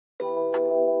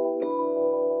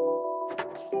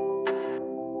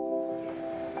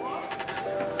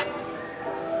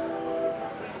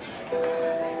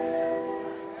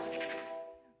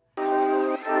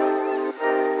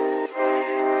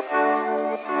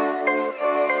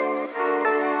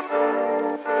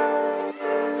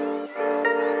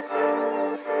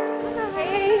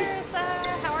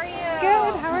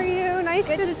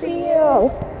Good to see you.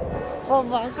 Well,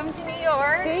 welcome to New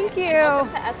York. Thank you. And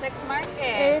welcome to Essex Market.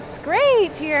 It's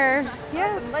great here.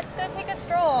 Yes. Awesome. Let's go take a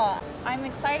stroll. I'm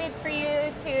excited for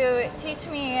you to teach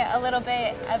me a little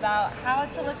bit about how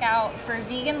to look out for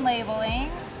vegan labeling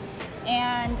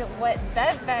and what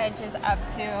BevVeg is up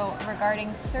to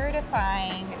regarding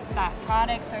certifying that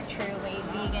products are truly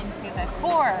vegan to the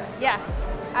core.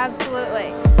 Yes,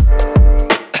 absolutely.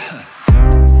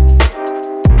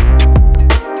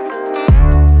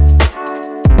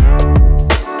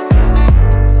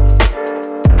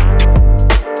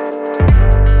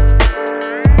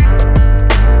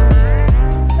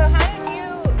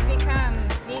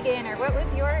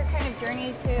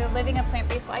 Living a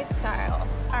plant-based lifestyle?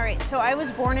 All right, so I was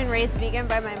born and raised vegan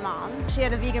by my mom. She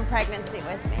had a vegan pregnancy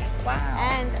with me. Wow.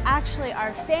 And actually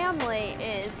our family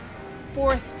is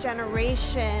 4th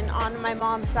generation on my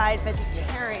mom's side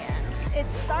vegetarian.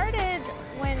 It started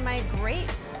when my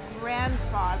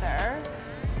great-grandfather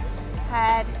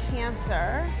had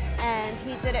cancer and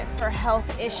he did it for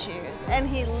health issues and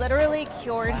he literally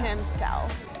cured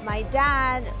himself. My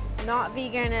dad, not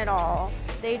vegan at all.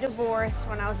 They divorced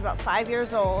when I was about 5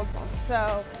 years old.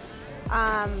 So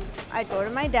I'd go to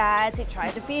my dad's, he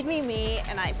tried to feed me meat,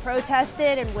 and I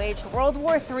protested and waged World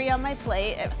War III on my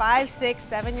plate at 5, 6,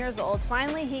 7 years old.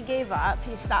 Finally, he gave up.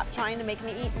 He stopped trying to make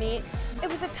me eat meat. It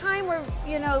was a time where,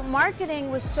 you know, marketing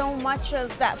was so much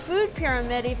of that food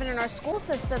pyramid, even in our school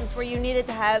systems, where you needed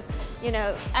to have, you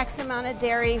know, X amount of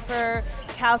dairy for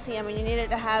calcium, and you needed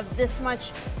to have this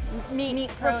much meat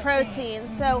for protein.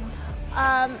 So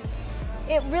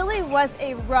it really was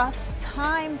a rough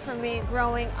time for me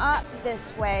growing up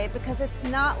this way because it's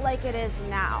not like it is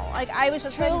now. Like I was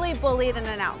truly bullied and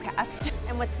an outcast.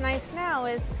 And what's nice now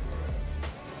is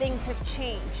things have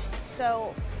changed.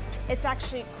 So it's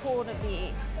actually cool to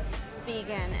be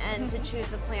vegan and to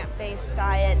choose a plant-based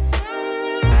diet.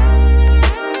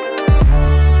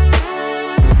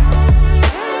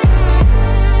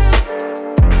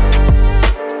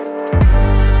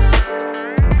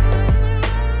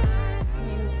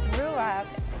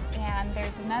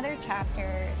 Another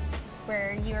chapter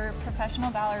where you're a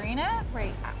professional ballerina?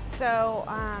 Right. So,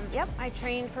 yep, I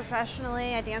trained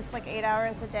professionally. I danced like 8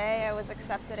 hours a day. I was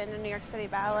accepted into New York City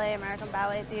Ballet, American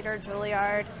Ballet Theater,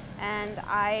 Juilliard, and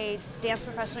I danced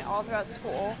professionally all throughout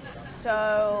school.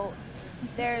 So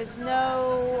there's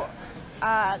no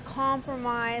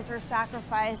compromise or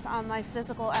sacrifice on my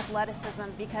physical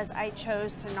athleticism because I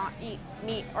chose to not eat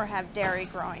meat or have dairy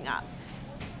growing up.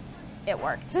 It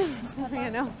worked, you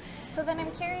know. So then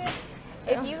I'm curious,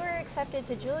 if you were accepted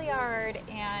to Juilliard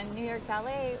and New York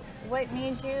Ballet, what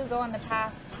made you go on the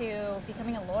path to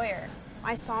becoming a lawyer?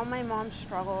 I saw my mom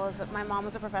struggle. My mom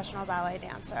was a professional ballet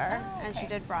dancer, and she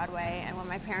did Broadway, and when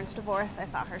my parents divorced, I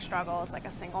saw her struggle as like a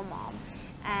single mom.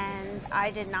 And I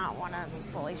did not want to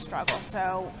fully struggle,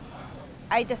 so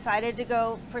I decided to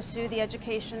go pursue the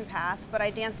education path, but I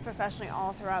danced professionally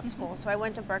all throughout school. So I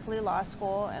went to Berkeley Law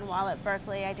School, and while at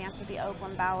Berkeley, I danced at the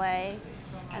Oakland Ballet.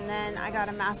 And then I got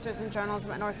a master's in journalism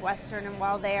at Northwestern, and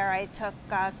while there, I took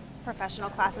professional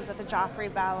classes at the Joffrey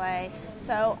Ballet.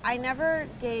 So I never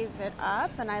gave it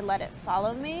up, and I let it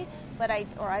follow me,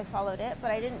 or I followed it,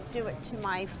 but I didn't do it to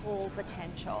my full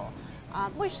potential,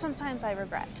 which sometimes I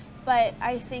regret. But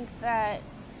I think that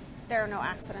there are no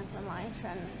accidents in life,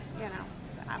 and you know,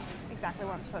 I'm exactly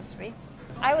where I'm supposed to be.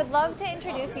 I would love to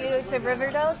introduce you to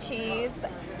Riverdel Cheese.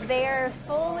 They are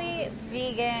fully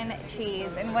vegan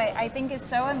cheese, and what I think is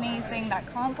so amazing that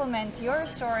complements your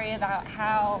story about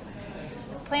how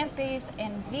plant-based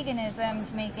and veganism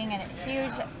is making a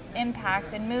huge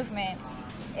impact and movement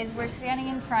is we're standing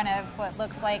in front of what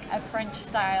looks like a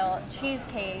French-style cheese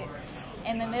case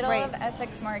in the middle of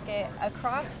Essex Market,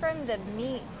 across from the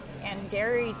meat and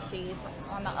dairy cheese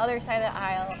on the other side of the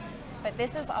aisle. But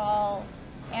this is all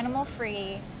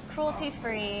animal-free,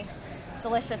 cruelty-free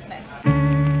deliciousness.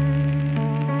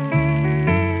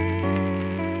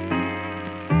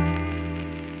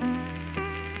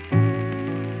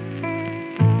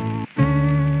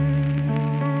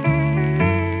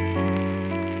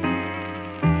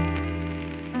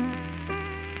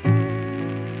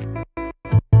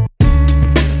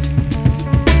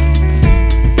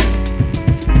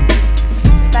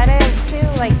 That is too,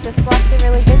 like, just left a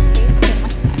really good taste in my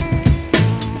mouth.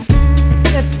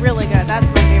 It's really good. That's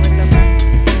my favorite so far.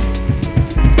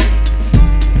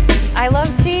 I love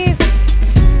cheese.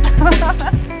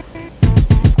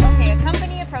 Okay, a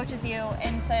company approaches you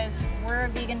and says, we're a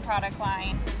vegan product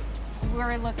line.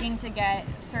 We're looking to get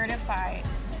certified.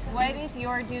 What is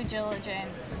your due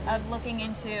diligence of looking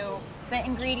into the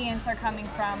ingredients are coming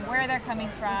from, where they're coming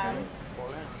from?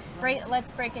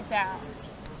 Let's break it down.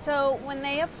 So when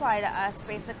they apply to us,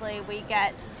 basically we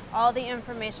get all the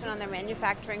information on their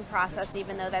manufacturing process,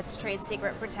 even though that's trade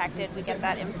secret protected. We get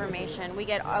that information. We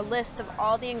get a list of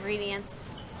all the ingredients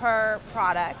per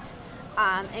product,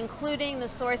 including the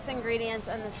source ingredients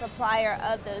and the supplier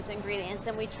of those ingredients.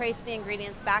 And we trace the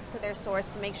ingredients back to their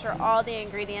source to make sure all the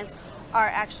ingredients are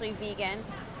actually vegan.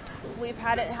 We've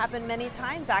had it happen many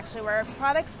times actually, where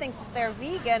products think they're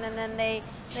vegan and then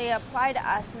they apply to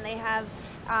us and they have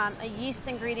a yeast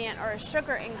ingredient or a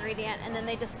sugar ingredient, and then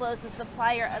they disclose the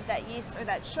supplier of that yeast or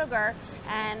that sugar,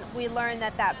 and we learn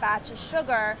that that batch of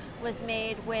sugar was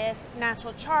made with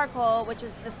natural charcoal, which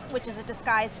is a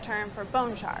disguised term for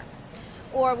bone char.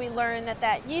 Or we learn that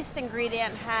that yeast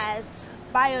ingredient has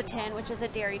biotin, which is a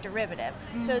dairy derivative.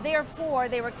 So therefore,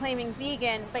 they were claiming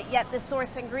vegan, but yet the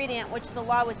source ingredient, which the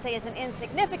law would say is an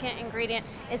insignificant ingredient,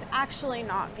 is actually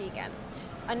not vegan.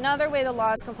 Another way the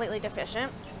law is completely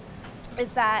deficient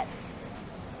is that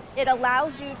it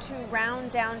allows you to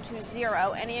round down to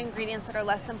 0 any ingredients that are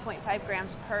less than 0.5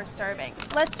 grams per serving.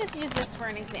 Let's just use this for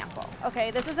an example.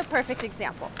 Okay, this is a perfect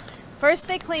example. First,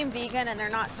 they claim vegan and they're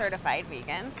not certified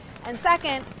vegan. And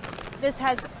second, this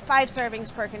has 5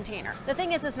 servings per container. The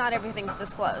thing is not everything's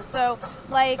disclosed. So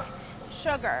like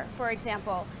sugar, for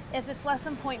example, if it's less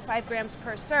than 0.5 grams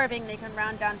per serving, they can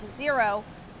round down to 0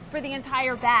 for the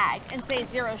entire bag and say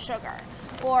 0 sugar.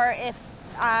 Or if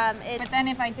but then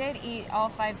if I did eat all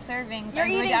 5 servings, you're I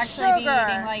would eating actually be sugar.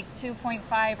 eating like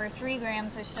 2.5 or 3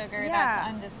 grams of sugar. That's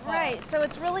undisclosed. Right, so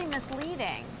it's really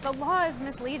misleading. The law is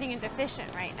misleading and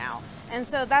deficient right now. And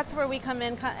so that's where we come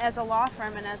in as a law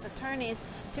firm and as attorneys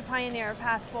to pioneer a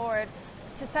path forward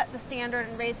to set the standard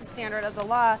and raise the standard of the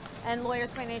law, and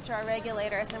lawyers by nature are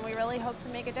regulators, and we really hope to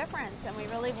make a difference, and we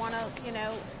really want to, you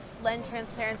know, lend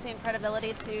transparency and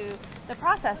credibility to the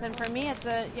process. And for me, it's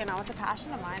a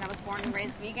passion of mine. I was born and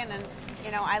raised vegan, and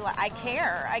I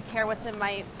care what's in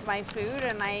my food,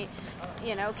 and I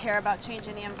care about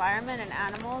changing the environment and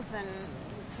animals and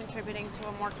contributing to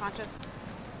a more conscious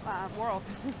world.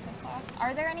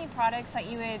 Are there any products that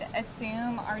you would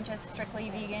assume are just strictly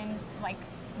vegan, like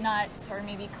nuts or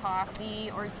maybe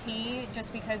coffee or tea,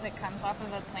 just because it comes off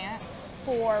of a plant?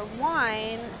 For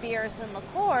wine, beers, and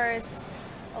liqueurs,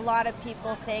 a lot of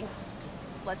people think,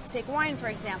 let's take wine for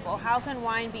example, how can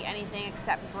wine be anything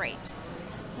except grapes?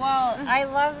 Well, I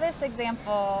love this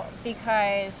example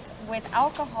because with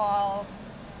alcohol,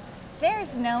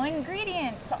 there's no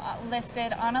ingredients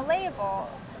listed on a label.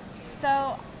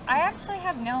 So I actually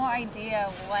have no idea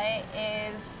what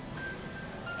is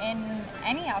in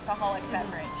any alcoholic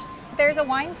beverage. There's a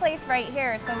wine place right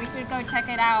here, so we should go check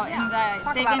it out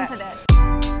and dig into this.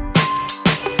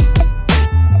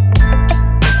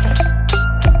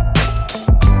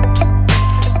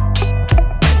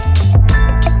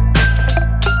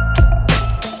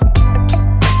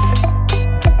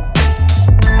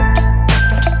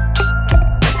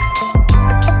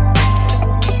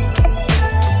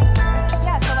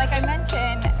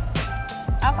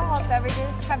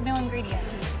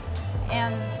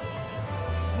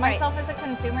 Myself as a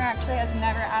consumer actually has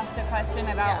never asked a question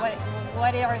about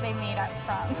what are they made up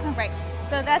from. Right.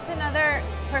 So that's another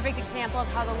perfect example of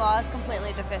how the law is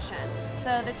completely deficient.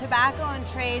 So the Tobacco and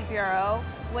Trade Bureau,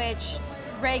 which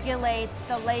regulates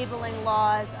the labeling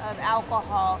laws of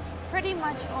alcohol, pretty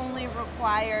much only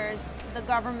requires the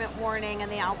government warning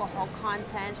and the alcohol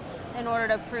content in order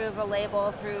to prove a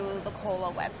label through the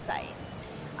COLA website.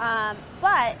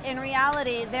 But in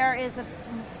reality, there is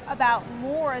about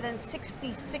more than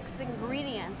 66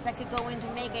 ingredients that could go into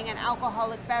making an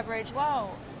alcoholic beverage,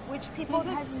 which people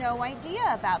have no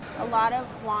idea about. A lot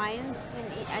of wines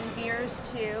and beers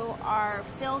too are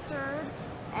filtered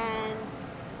and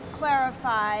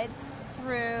clarified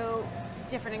through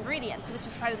different ingredients, which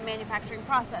is part of the manufacturing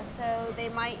process. So they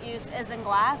might use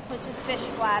isinglass, which is fish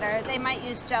bladder. They might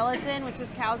use gelatin, which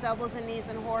is cow's elbows and knees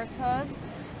and horse hooves.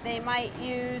 They might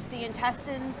use the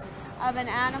intestines of an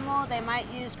animal. They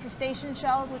might use crustacean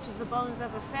shells, which is the bones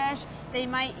of a fish. They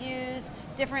might use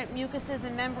different mucuses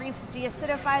and membranes to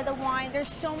deacidify the wine.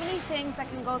 There's so many things that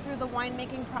can go through the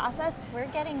winemaking process. We're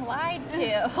getting lied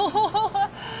to.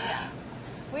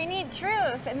 We need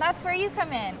truth, and that's where you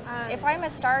come in. If I'm a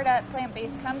startup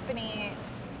plant-based company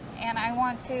and I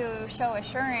want to show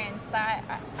assurance that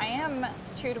I am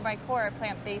true to my core, a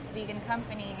plant-based vegan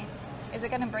company, is it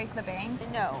going to break the bank?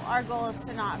 No, our goal is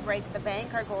to not break the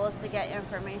bank. Our goal is to get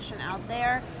information out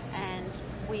there, and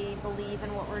we believe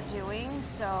in what we're doing,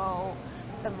 so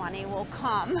the money will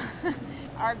come.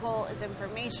 Our goal is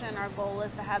information. Our goal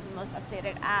is to have the most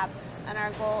updated app, and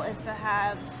our goal is to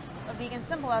have a vegan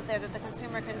symbol out there that the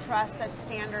consumer can trust, that's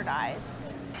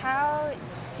standardized. How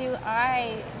do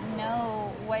I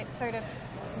know what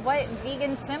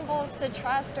vegan symbols to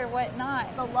trust or what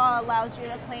not? The law allows you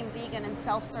to claim vegan and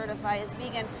self-certify as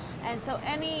vegan, and so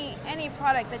any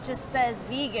product that just says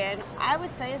vegan, I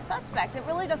would say is suspect. It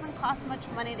really doesn't cost much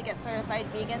money to get certified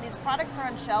vegan. These products are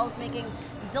on shelves making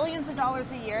zillions of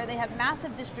dollars a year. They have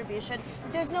massive distribution.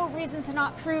 There's no reason to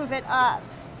not prove it up.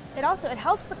 It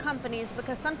helps the companies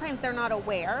because sometimes they're not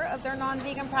aware of their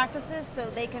non-vegan practices, so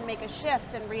they can make a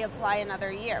shift and reapply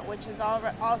another year, which has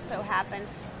also happened.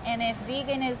 And if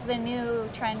vegan is the new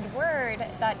trend word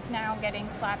that's now getting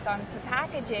slapped onto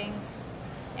packaging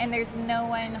and there's no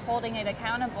one holding it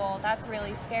accountable, that's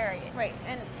really scary. Right.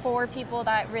 And for people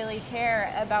that really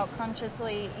care about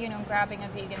consciously, grabbing a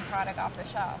vegan product off the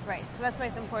shelf. Right. So that's why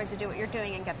it's important to do what you're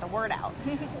doing and get the word out.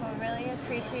 Well, really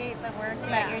appreciate the work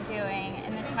that you're doing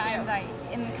and the time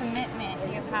and the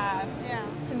commitment you have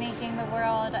to making the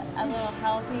world a little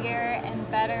healthier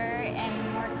and better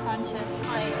and more conscious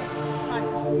place.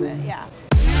 Conscious is it, yeah.